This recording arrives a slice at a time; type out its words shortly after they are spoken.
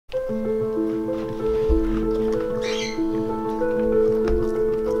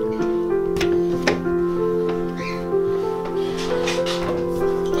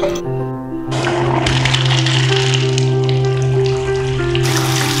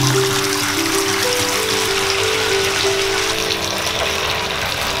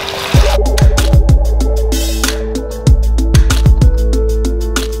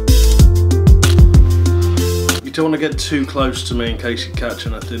You don't want to get too close to me in case you catch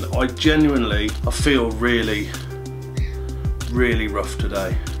anything. I feel really rough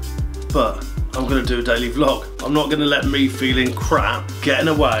today, but I'm going to do a daily vlog. I'm not going to let me feeling crap get in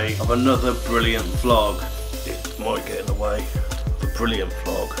the way of another brilliant vlog. It might get in the way of a brilliant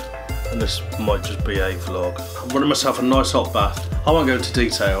vlog, and this might just be a vlog. I'm running myself a nice hot bath. I won't go into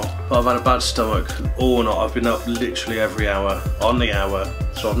detail, but I've had a bad stomach all night. I've been up literally every hour, on the hour,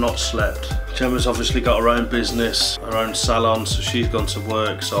 so I've not slept. Gemma's obviously got her own business, her own salon, so she's gone to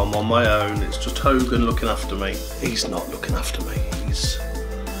work, so I'm on my own. It's just Hogan looking after me. He's not looking after me, he's...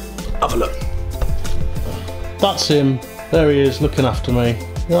 Have a look. That's him. There he is, looking after me.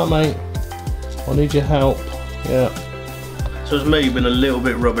 You all right, mate? I need your help. Yeah. So it's me being a little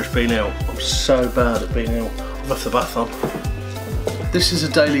bit rubbish being ill. I'm so bad at being ill. I've left the bath on. This is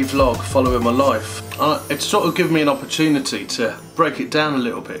a daily vlog following my life. It's sort of given me an opportunity to break it down a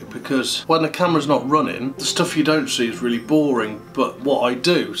little bit, because when the camera's not running, the stuff you don't see is really boring, but what I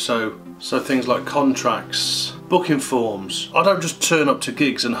do, so things like contracts, booking forms. I don't just turn up to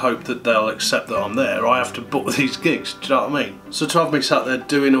gigs and hope that they'll accept that I'm there. I have to book these gigs, do you know what I mean? So to have me sat there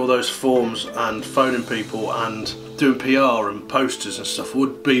doing all those forms and phoning people and doing PR and posters and stuff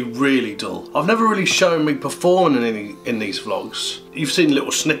would be really dull. I've never really shown me performing in these vlogs. You've seen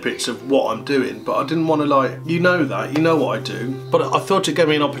little snippets of what I'm doing, but I didn't want to, like, you know what I do. But I thought it gave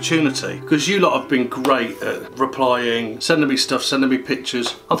me an opportunity, because you lot have been great at replying, sending me stuff, sending me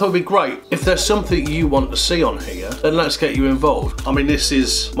pictures. I thought it'd be great. If there's something you want to see on here, then let's get you involved. I mean, this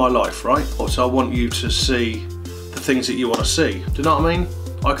is my life, right? So I want you to see the things that you want to see. Do you know what I mean?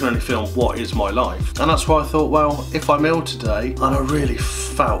 I can only film what is my life. And that's why I thought, well, if I'm ill today, and I really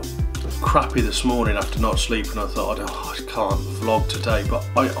felt crappy this morning after not sleeping, I thought, oh, I can't vlog today, but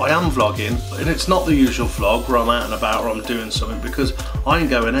I am vlogging, and it's not the usual vlog where I'm out and about or I'm doing something, because I ain't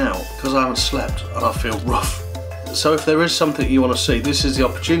going out, because I haven't slept and I feel rough. So if there is something you want to see, this is the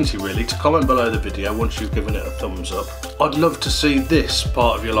opportunity really to comment below the video once you've given it a thumbs up. I'd love to see this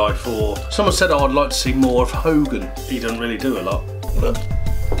part of your life, or someone said, oh, I'd like to see more of Hogan. He doesn't really do a lot. But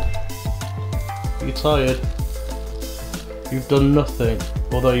you're tired. You've done nothing,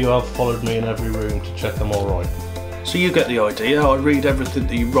 although you have followed me in every room to check I'm alright. So you get the idea. I read everything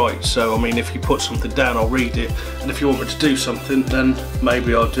that you write, so I mean, if you put something down, I'll read it, and if you want me to do something, then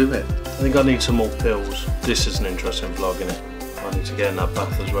maybe I'll do it. I think I need some more pills. This is an interesting vlog, innit? I need to get in that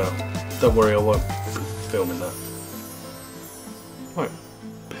bath as well. Don't worry, I won't be filming that. Right,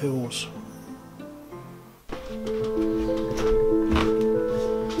 pills.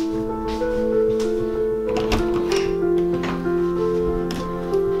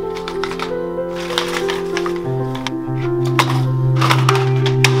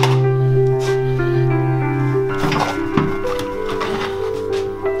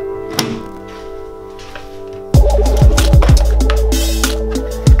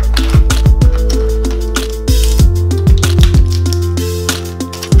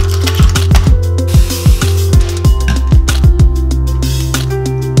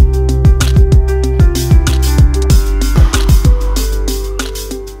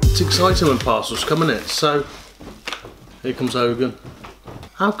 Exciting when parcels come, innit? So here comes Hogan.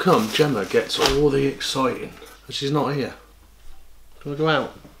 How come Gemma gets all the exciting and she's not here? Do you want to go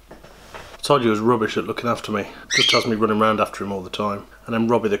out? I told you he was rubbish at looking after me. Just has me running around after him all the time. And then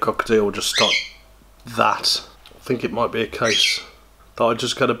Robbie the cockatiel will just start that. I think it might be a case that I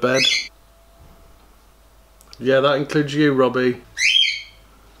just go to bed. Yeah, that includes you, Robbie.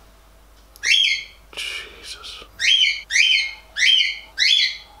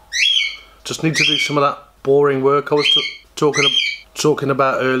 Just need to do some of that boring work I was talking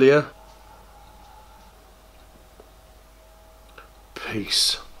about earlier.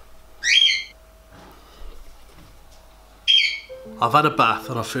 Peace. I've had a bath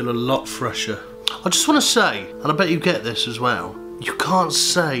and I feel a lot fresher. I just want to say, and I bet you get this as well, you can't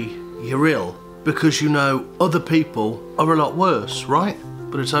say you're ill because you know other people are a lot worse, right?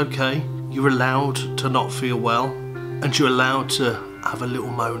 But it's okay. You're allowed to not feel well, and you're allowed to have a little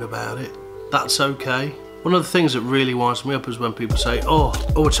moan about it. That's okay. One of the things that really winds me up is when people say, oh,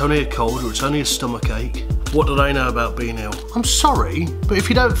 it's only a cold, or it's only a stomach ache. What do they know about being ill? I'm sorry, but if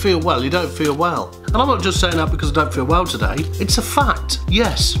you don't feel well, you don't feel well. And I'm not just saying that because I don't feel well today. It's a fact.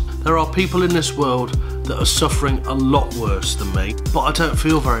 Yes, There are people in this world that are suffering a lot worse than me, but I don't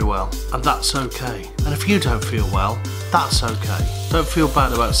feel very well, and that's okay. And if you don't feel well, that's okay. Don't feel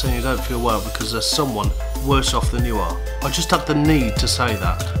bad about saying you don't feel well because there's someone worse off than you are. I just had the need to say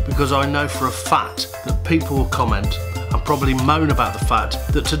that because I know for a fact that people will comment and probably moan about the fact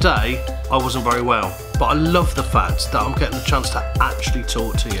that today I wasn't very well. But I love the fact that I'm getting the chance to actually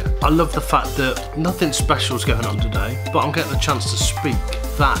talk to you. I love the fact that nothing special is going on today, but I'm getting the chance to speak.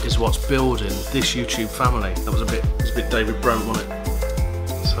 That is what's building this YouTube family. That was a bit David Brent, wasn't it?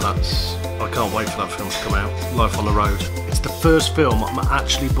 So I can't wait for that film to come out. Life on the Road. It's the first film I'm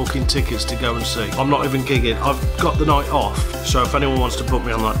actually booking tickets to go and see. I'm not even gigging. I've got the night off, so if anyone wants to book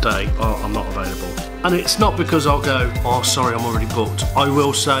me on that day, I'm not available. And it's not because I'll go, oh sorry, I'm already booked. I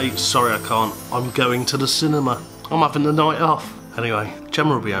will say, sorry I can't, I'm going to the cinema. I'm having the night off. Anyway,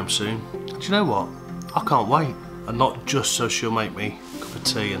 Gemma will be home soon. Do you know what? I can't wait. And not just so she'll make me a cup of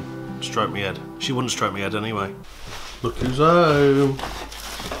tea and stroke my head. She wouldn't stroke my head anyway. Look who's home.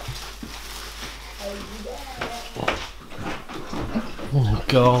 Oh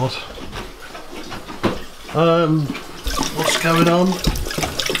God. What's going on?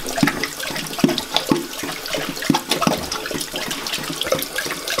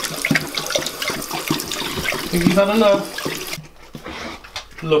 Think you've had enough?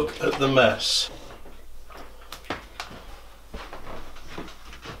 Look at the mess. Do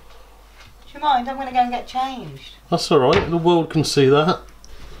you mind? I'm going to go and get changed. That's alright, the world can see that.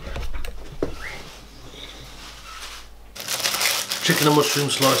 Chicken and mushroom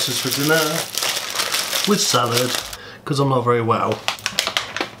slices for dinner with salad, because I'm not very well.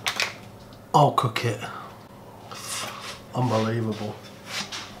 I'll cook it. Unbelievable.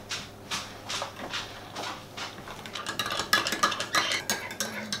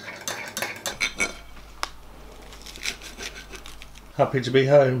 Happy to be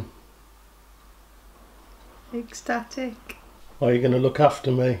home. Ecstatic. Are you going to look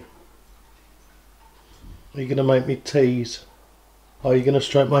after me? Are you going to make me teas? Are you going to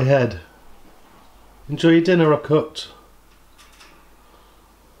stroke my head? Enjoy your dinner I cooked.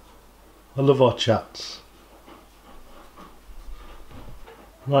 I love our chats.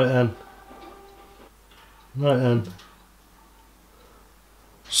 Right then. Right then.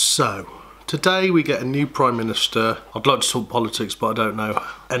 So, today we get a new Prime Minister. I'd like to talk politics, but I don't know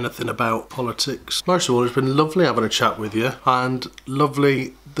anything about politics. Most of all, it's been lovely having a chat with you, and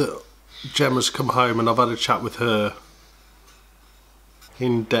lovely that Gemma's come home and I've had a chat with her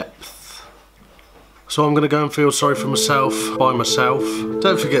in depth. So I'm going to go and feel sorry for myself by myself.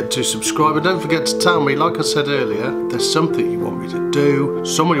 Don't forget to subscribe and don't forget to tell me, like I said earlier, if there's something you want me to do,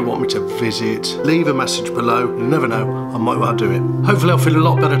 someone you want me to visit, leave a message below. You never know, I might well do it. Hopefully I'll feel a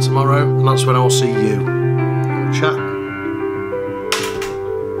lot better tomorrow, and that's when I'll see you. Chat.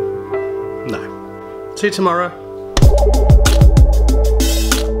 No. See you tomorrow.